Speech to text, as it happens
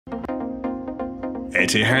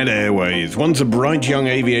Etihad Airways, once a bright young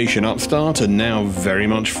aviation upstart and now very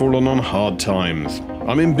much fallen on hard times.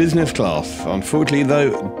 I'm in business class. Unfortunately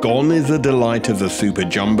though, gone is the delight of the super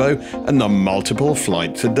jumbo and the multiple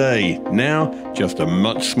flights a day. Now, just a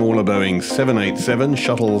much smaller Boeing 787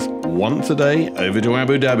 shuttles once a day over to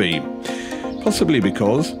Abu Dhabi. Possibly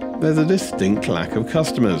because there's a distinct lack of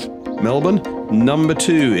customers. Melbourne, number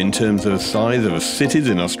 2 in terms of size of cities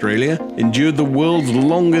in Australia, endured the world's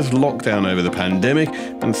longest lockdown over the pandemic,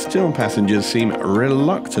 and still passengers seem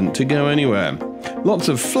reluctant to go anywhere. Lots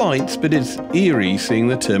of flights, but it's eerie seeing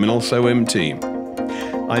the terminal so empty.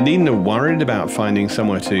 I needn't have worried about finding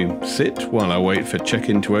somewhere to sit while I wait for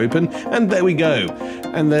check-in to open, and there we go.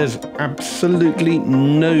 And there's absolutely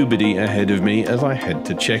nobody ahead of me as I head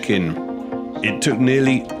to check-in. It took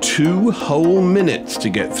nearly 2 whole minutes to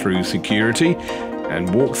get through security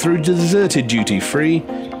and walk through deserted duty-free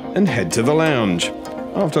and head to the lounge,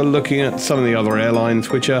 after looking at some of the other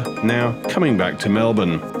airlines which are now coming back to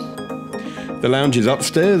Melbourne. The lounge is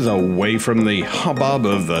upstairs, away from the hubbub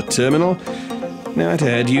of the terminal. Now,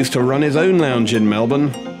 Etihad used to run his own lounge in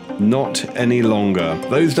Melbourne. Not any longer.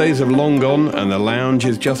 Those days have long gone, and the lounge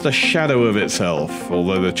is just a shadow of itself,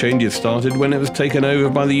 although the changes started when it was taken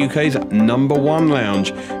over by the UK's #1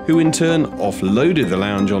 lounge, who in turn offloaded the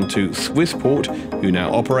lounge onto Swissport, who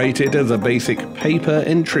now operate it as a basic paper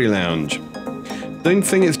entry lounge. Don't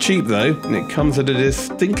think it's cheap though, and it comes at a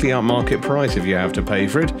distinctly upmarket price if you have to pay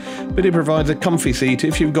for it, but it provides a comfy seat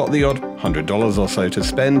if you've got the odd $100 or so to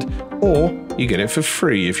spend, or you get it for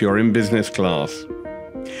free if you're in business class.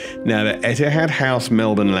 Now, the Etihad House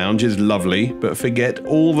Melbourne Lounge is lovely, but forget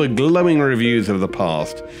all the glowing reviews of the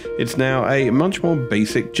past. It's now a much more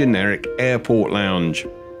basic, generic airport lounge.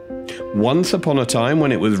 Once upon a time,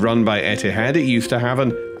 when it was run by Etihad, it used to have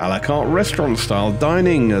an a la carte restaurant-style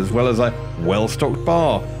dining, as well as a well-stocked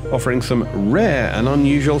bar, offering some rare and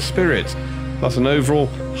unusual spirits, plus an overall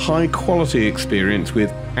high-quality experience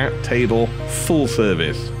with at-table full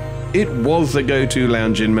service. It was the go-to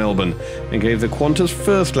lounge in Melbourne and gave the Qantas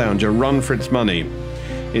First Lounge a run for its money.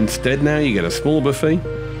 Instead now you get a small buffet,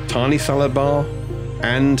 tiny salad bar,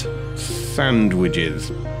 and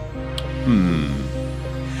sandwiches.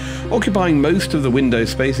 Occupying most of the window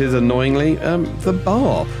space is, annoyingly, the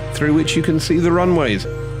bar, through which you can see the runways.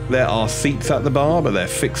 There are seats at the bar, but they're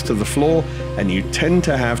fixed to the floor, and you tend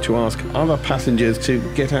to have to ask other passengers to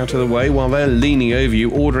get out of the way while they're leaning over you,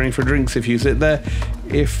 ordering for drinks if you sit there,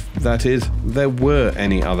 if, that is, there were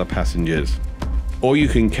any other passengers. Or you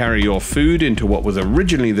can carry your food into what was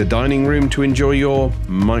originally the dining room to enjoy your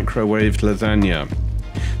microwaved lasagna.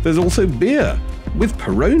 There's also beer, with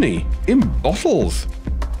Peroni, in bottles.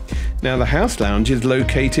 Now, the House Lounge is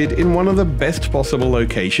located in one of the best possible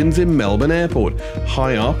locations in Melbourne Airport,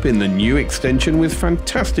 high up in the new extension with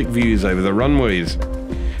fantastic views over the runways.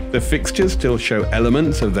 The fixtures still show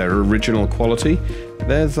elements of their original quality.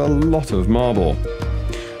 There's a lot of marble.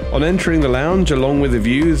 On entering the lounge, along with the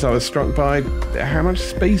views, I was struck by how much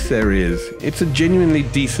space there is. It's a genuinely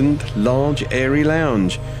decent, large, airy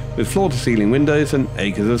lounge, with floor-to-ceiling windows and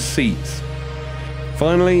acres of seats.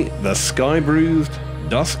 Finally, the sky bruised.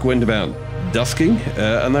 Dusk went about dusking,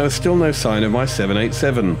 and there was still no sign of my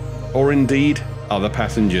 787, or indeed other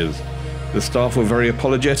passengers. The staff were very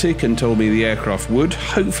apologetic and told me the aircraft would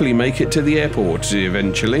hopefully make it to the airport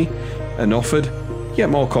eventually, and offered yet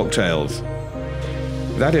more cocktails.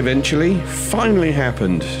 That eventually finally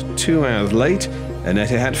happened. 2 hours late, and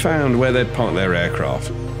Etihad found where they'd parked their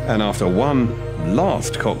aircraft, and after one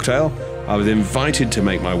last cocktail, I was invited to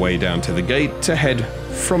make my way down to the gate to head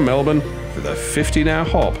from Melbourne with a 50-hour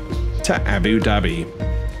hop to Abu Dhabi.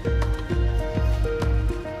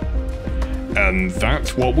 And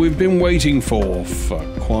that's what we've been waiting for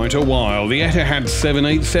quite a while. The Etihad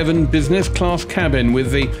 787 business class cabin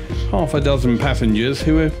with the half a dozen passengers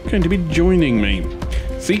who are going to be joining me.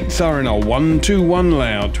 Seats are in a 1-2-1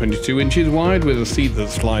 layout, 22 inches wide, with a seat that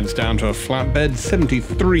slides down to a flatbed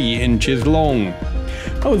 73 inches long.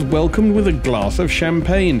 I was welcomed with a glass of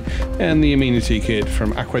champagne, and the amenity kit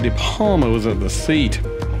from Aqua di Parma was at the seat.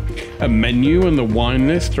 A menu and the wine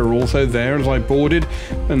list are also there as I boarded,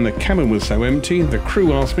 and the cabin was so empty, the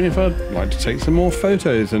crew asked me if I'd like to take some more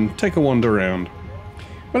photos and take a wander around.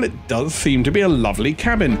 Well, it does seem to be a lovely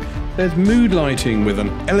cabin. There's mood lighting with an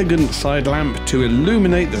elegant side lamp to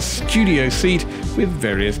illuminate the studio seat with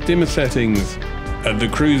various dimmer settings. At the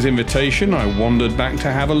crew's invitation, I wandered back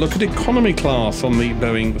to have a look at economy class on the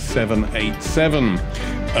Boeing 787.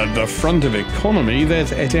 At the front of economy,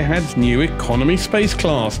 there's Etihad's new economy space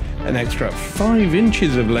class, an extra 5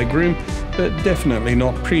 inches of legroom, but definitely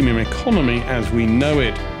not premium economy as we know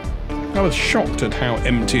it. I was shocked at how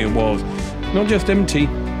empty it was. not just empty,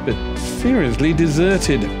 but seriously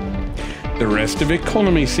deserted. The rest of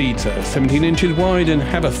economy seats are 17 inches wide and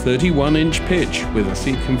have a 31-inch pitch with a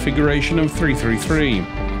seat configuration of 333.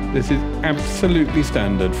 This is absolutely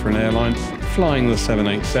standard for an airline flying the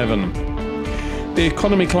 787. The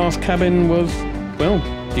economy class cabin was, well,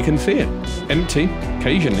 you can see it, empty.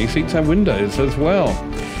 Occasionally seats have windows as well.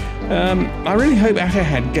 I really hope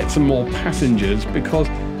Etihad gets some more passengers because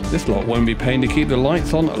this lot won't be paying to keep the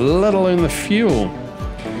lights on, let alone the fuel.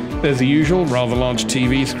 There's the usual rather large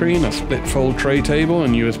TV screen, a split fold tray table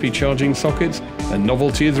and USB charging sockets. The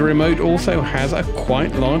novelty is the remote also has a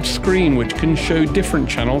quite large screen which can show different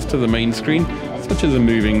channels to the main screen, such as a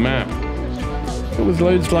moving map. But with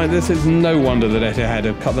loads like this, it's no wonder that Etihad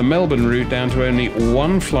have cut the Melbourne route down to only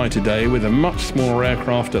one flight a day with a much smaller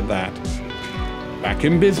aircraft at that. Back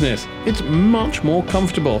in business, it's much more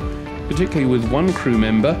comfortable, particularly with one crew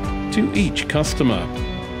member to each customer.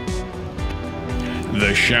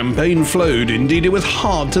 The champagne flowed, indeed it was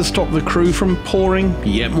hard to stop the crew from pouring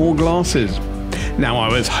yet more glasses. Now I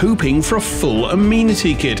was hoping for a full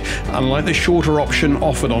amenity kit, unlike the shorter option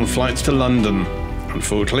offered on flights to London.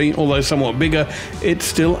 Unfortunately, although somewhat bigger, it's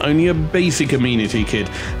still only a basic amenity kit,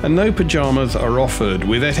 and no pyjamas are offered.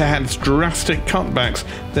 With Etihad's drastic cutbacks,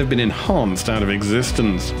 they've been enhanced out of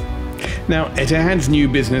existence. Now, Etihad's new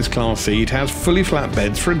business class seat has fully flat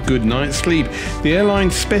beds for a good night's sleep. The airline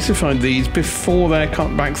specified these before their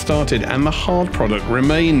cutback started, and the hard product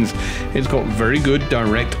remains. It's got very good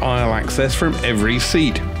direct aisle access from every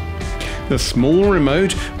seat. The small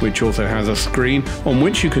remote, which also has a screen on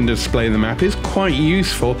which you can display the map, is quite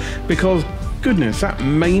useful because, goodness, that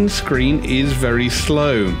main screen is very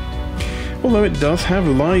slow. Although it does have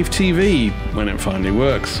live TV when it finally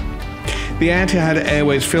works. The Etihad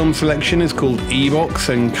Airways film selection is called eBox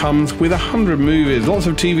and comes with 100 movies, lots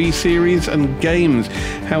of TV series and games.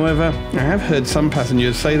 However, I have heard some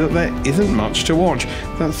passengers say that there isn't much to watch.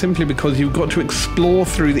 That's simply because you've got to explore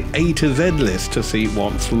through the A to Z list to see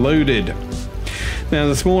what's loaded. Now,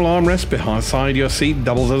 the small armrest beside your seat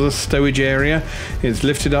doubles as a stowage area. It's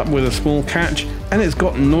lifted up with a small catch and it's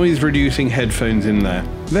got noise-reducing headphones in there.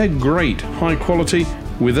 They're great, high quality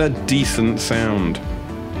with a decent sound.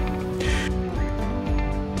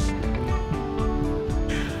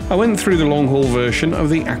 I went through the long-haul version of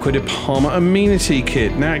the Aqua de Palma amenity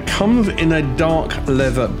kit. Now, it comes in a dark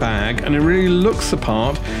leather bag and it really looks the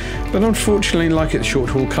part, but unfortunately, like its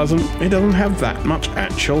short-haul cousin, it doesn't have that much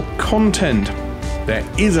actual content. There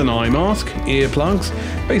is an eye mask, earplugs,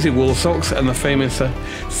 basic wool socks, and the famous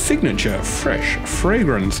signature fresh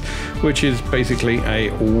fragrance, which is basically a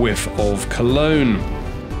whiff of cologne.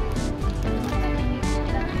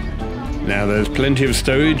 Now there's plenty of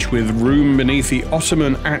stowage with room beneath the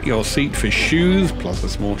ottoman at your seat for shoes, plus a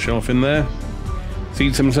small shelf in there.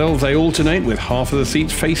 Seats themselves, they alternate with half of the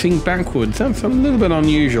seats facing backwards. That's a little bit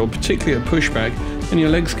unusual, particularly at pushback, and your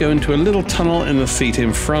legs go into a little tunnel in the seat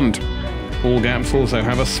in front. All gaps also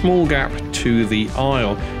have a small gap to the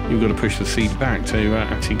aisle. You've got to push the seat back to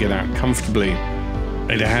actually get out comfortably.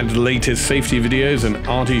 Etihad's latest safety videos and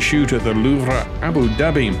arty shoot at the Louvre, Abu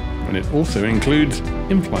Dhabi, and it also includes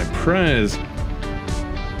in-flight prayers.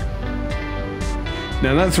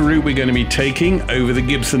 Now that's the route we're going to be taking, over the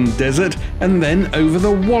Gibson Desert and then over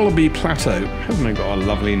the Wallaby Plateau. Haven't I got a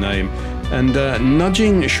lovely name? And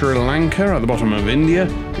nudging Sri Lanka at the bottom of India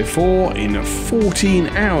before, in 14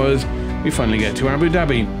 hours, we finally get to Abu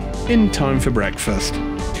Dhabi in time for breakfast.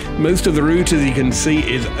 Most of the route, as you can see,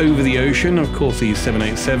 is over the ocean. Of course, the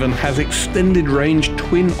 787 has extended range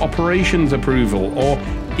twin operations approval, or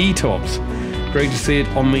ETOPS. Great to see it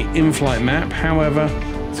on the in-flight map. However,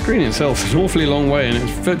 the screen itself is an awfully long way and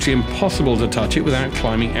it's virtually impossible to touch it without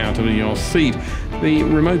climbing out of your seat. The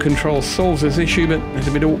remote control solves this issue, but it's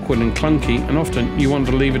a bit awkward and clunky, and often you want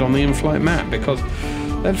to leave it on the in-flight map because,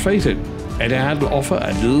 let's face it, Etihad will offer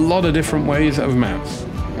a lot of different ways of maps.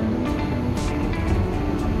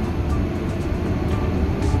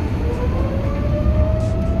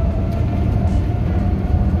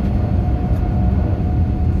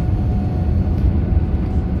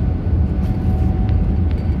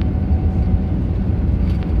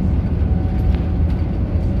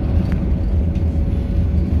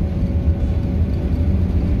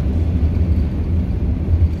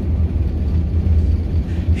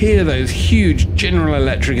 Hear those huge General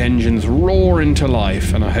Electric engines roar into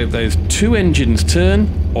life, and I hope those two engines turn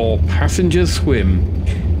or passengers swim.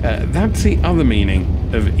 That's the other meaning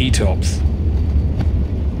of ETOPS.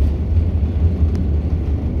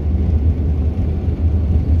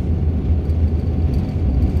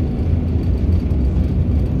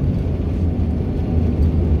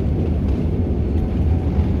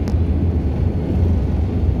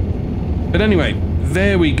 But anyway,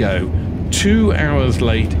 there we go. 2 hours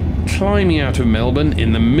late, climbing out of Melbourne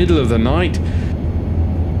in the middle of the night.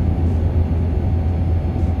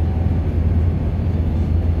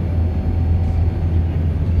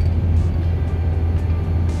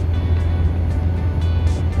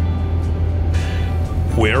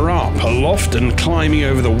 We're up, aloft and climbing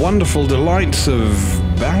over the wonderful delights of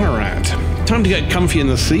Ballarat. Time to get comfy in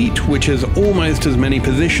the seat, which has almost as many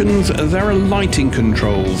positions as there are lighting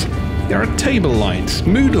controls. There are table lights,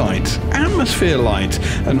 mood lights, atmosphere lights,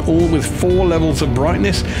 and all with 4 levels of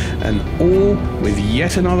brightness, and all with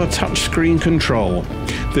yet another touchscreen control.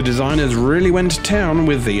 The designers really went to town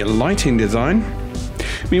with the lighting design.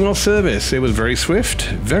 Meanwhile, service, it was very swift,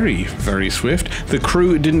 very, very swift. The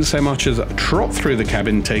crew didn't so much as trot through the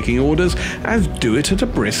cabin taking orders as do it at a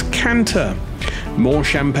brisk canter. More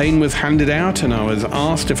champagne was handed out and I was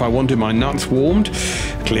asked if I wanted my nuts warmed.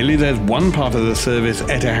 Clearly there's one part of the service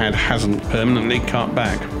Etihad hasn't permanently cut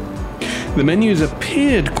back. The menus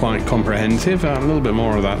appeared quite comprehensive, a little bit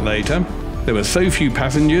more of that later. There were so few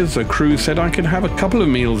passengers, the crew said I could have a couple of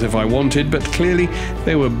meals if I wanted, but clearly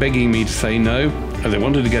they were begging me to say no, as they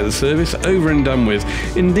wanted to get the service over and done with.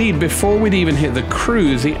 Indeed, before we'd even hit the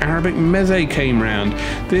cruise, the Arabic meze came round.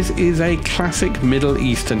 This is a classic Middle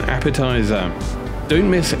Eastern appetizer. Don't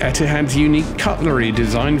miss Etihad's unique cutlery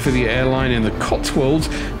designed for the airline in the Cotswolds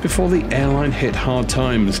before the airline hit hard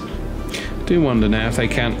times. Do wonder now if they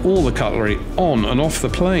count all the cutlery on and off the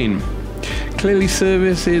plane. Clearly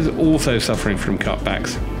service is also suffering from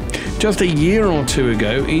cutbacks. Just a year or two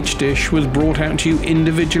ago, each dish was brought out to you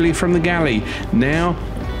individually from the galley. Now,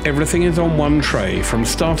 everything is on one tray, from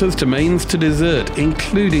starters to mains to dessert,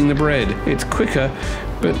 including the bread. It's quicker,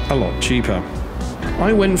 but a lot cheaper.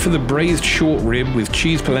 I went for the braised short rib with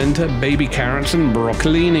cheese polenta, baby carrots and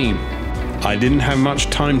broccolini. I didn't have much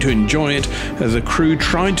time to enjoy it as the crew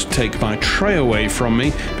tried to take my tray away from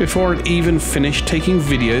me before I'd even finished taking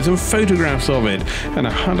videos and photographs of it, and I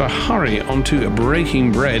had to hurry onto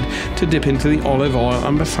breaking bread to dip into the olive oil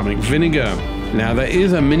and balsamic vinegar. Now there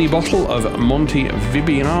is a mini bottle of Monte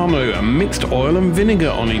Vibiano mixed oil and vinegar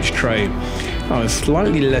on each tray. I was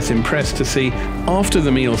slightly less impressed to see after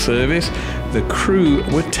the meal service the crew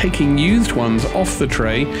were taking used ones off the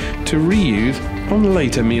tray to reuse on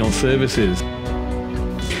later meal services.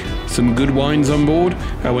 Some good wines on board.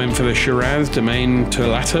 I went for the Shiraz Domaine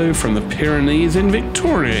Terlato from the Pyrenees in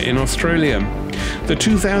Victoria in Australia. The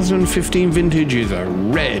 2015 vintage is a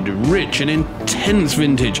red, rich and intense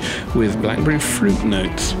vintage with blackberry fruit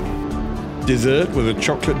notes. Dessert was a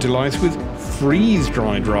chocolate delight with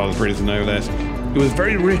freeze-dried raspberries, no less. It was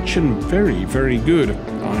very rich and very, very good.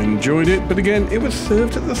 I enjoyed it, but again, it was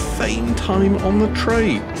served at the same time on the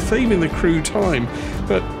tray, saving the crew time.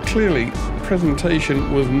 But clearly,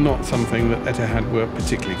 presentation was not something that Etihad were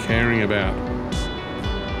particularly caring about.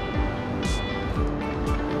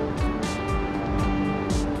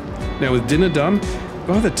 Now, with dinner done,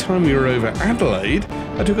 by the time we were over Adelaide,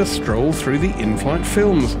 I took a stroll through the in-flight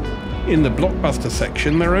films. In the blockbuster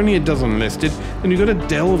section, there are only a dozen listed, and you've got to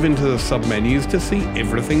delve into the sub-menus to see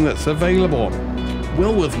everything that's available.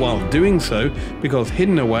 Well worthwhile doing so, because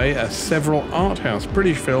hidden away are several art house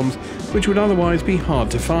British films which would otherwise be hard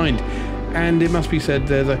to find. And it must be said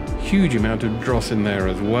there's a huge amount of dross in there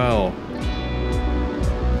as well.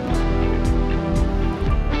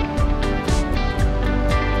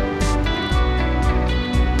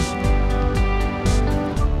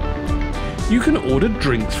 You can order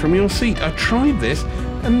drinks from your seat. I tried this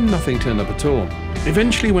and nothing turned up at all.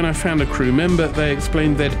 Eventually, when I found a crew member, they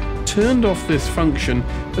explained they'd turned off this function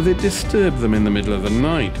as it disturbed them in the middle of the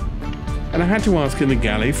night. And I had to ask in the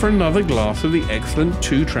galley for another glass of the excellent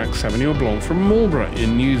 2-track Sauvignon Blanc from Marlborough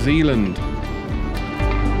in New Zealand.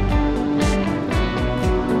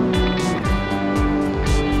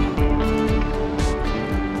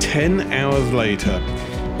 "10 hours later,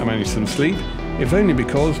 I managed some sleep, if only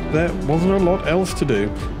because there wasn't a lot else to do,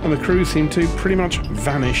 and the crew seemed to pretty much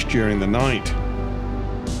vanish during the night.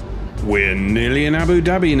 We're nearly in Abu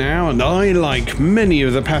Dhabi now, and I, like many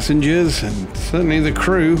of the passengers, and certainly the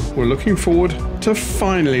crew, were looking forward to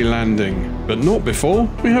finally landing. But not before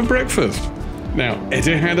we have breakfast. Now,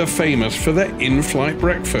 Etihad are famous for their in-flight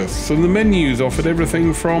breakfasts, and the menus offered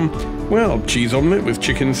everything from, well, cheese omelette with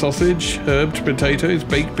chicken sausage, herbed potatoes,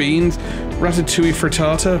 baked beans, ratatouille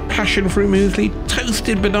frittata, passion fruit muesli,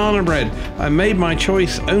 toasted banana bread. I made my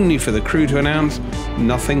choice only for the crew to announce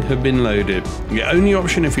nothing had been loaded. The only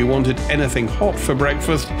option if you wanted anything hot for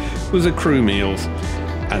breakfast was the crew meals,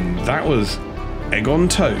 and that was egg on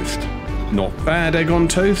toast Not bad egg on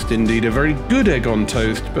toast, indeed a very good egg on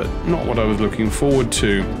toast, but not what I was looking forward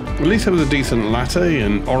to. At least there was a decent latte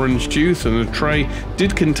and orange juice, and the tray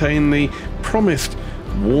did contain the promised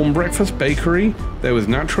warm breakfast bakery. There was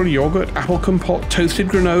natural yogurt, apple compote, toasted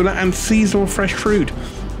granola and seasonal fresh fruit.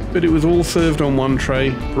 But it was all served on one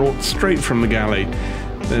tray, brought straight from the galley.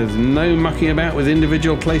 There's no mucking about with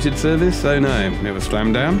individual plated service, so no, it was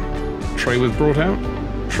slammed down, tray was brought out,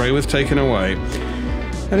 tray was taken away.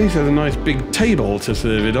 At least there's a nice big table to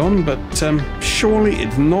serve it on, but surely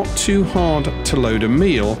it's not too hard to load a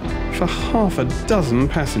meal for half a dozen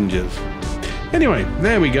passengers. Anyway,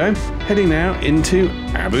 there we go, heading now into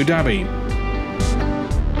Abu Dhabi.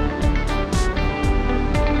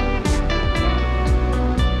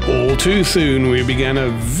 All too soon we began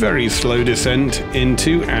a very slow descent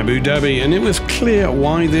into Abu Dhabi, and it was clear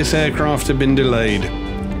why this aircraft had been delayed.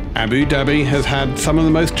 Abu Dhabi has had some of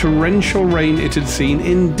the most torrential rain it had seen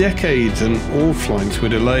in decades, and all flights were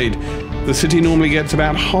delayed. The city normally gets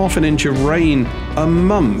about half an inch of rain a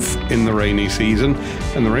month in the rainy season,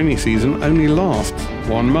 and the rainy season only lasts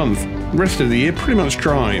 1 month. The rest of the year pretty much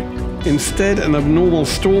dry. Instead, an abnormal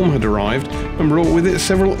storm had arrived and brought with it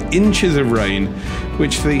several inches of rain,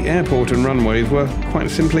 which the airport and runways were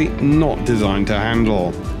quite simply not designed to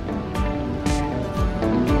handle.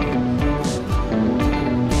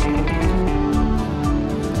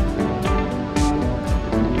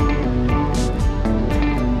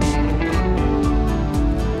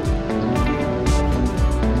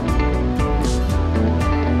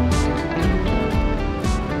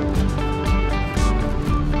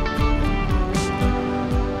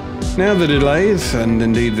 Now the delays, and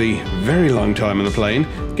indeed the very long time on the plane,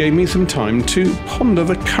 gave me some time to ponder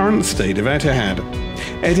the current state of Etihad.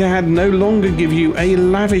 Etihad no longer give you a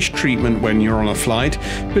lavish treatment when you're on a flight,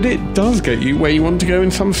 but it does get you where you want to go in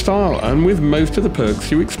some style, and with most of the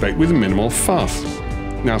perks you expect with minimal fuss.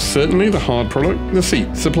 Now certainly the hard product, the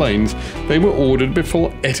seats, the planes, they were ordered before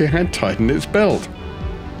Etihad tightened its belt.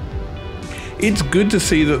 It's good to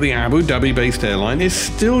see that the Abu Dhabi-based airline is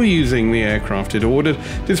still using the aircraft it ordered,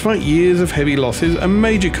 despite years of heavy losses and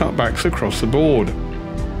major cutbacks across the board.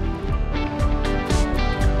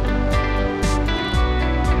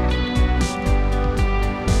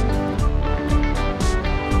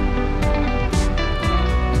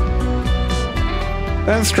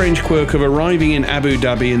 That strange quirk of arriving in Abu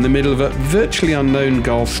Dhabi in the middle of a virtually unknown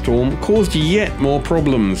Gulf storm caused yet more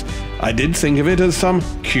problems. I did think of it as some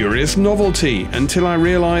curious novelty until I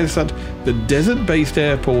realised that the desert-based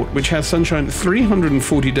airport, which has sunshine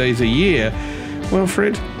 340 days a year, well, for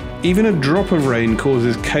it, even a drop of rain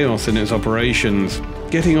causes chaos in its operations.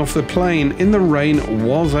 Getting off the plane in the rain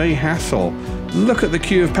was a hassle. Look at the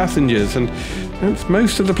queue of passengers, and that's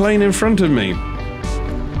most of the plane in front of me.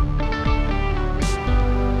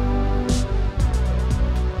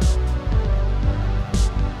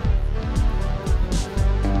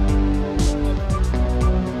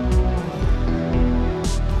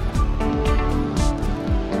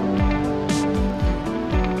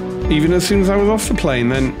 Even as soon as I was off the plane,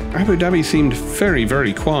 then Abu Dhabi seemed very,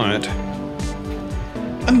 very quiet.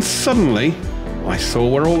 And suddenly, I saw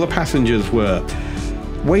where all the passengers were,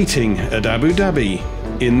 waiting at Abu Dhabi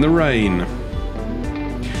in the rain.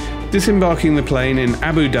 Disembarking the plane in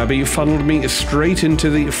Abu Dhabi funneled me straight into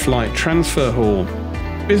the flight transfer hall.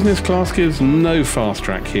 Business class gives no fast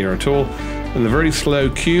track here at all, and the very slow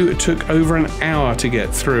queue took over an hour to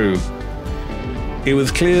get through. It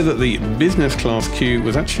was clear that the business class queue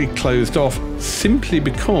was actually closed off simply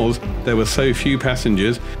because there were so few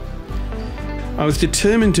passengers. I was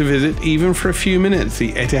determined to visit, even for a few minutes,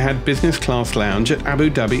 the Etihad Business Class Lounge at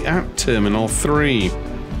Abu Dhabi at Terminal 3.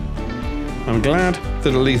 I'm glad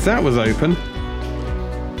that at least that was open.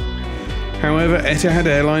 However, Etihad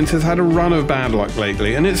Airlines has had a run of bad luck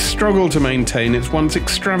lately, and it's struggled to maintain its once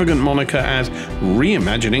extravagant moniker as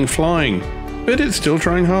reimagining flying. But it's still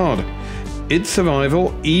trying hard. Its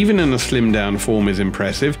survival, even in a slimmed down form, is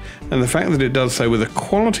impressive, and the fact that it does so with a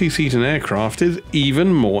quality seat and aircraft is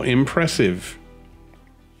even more impressive.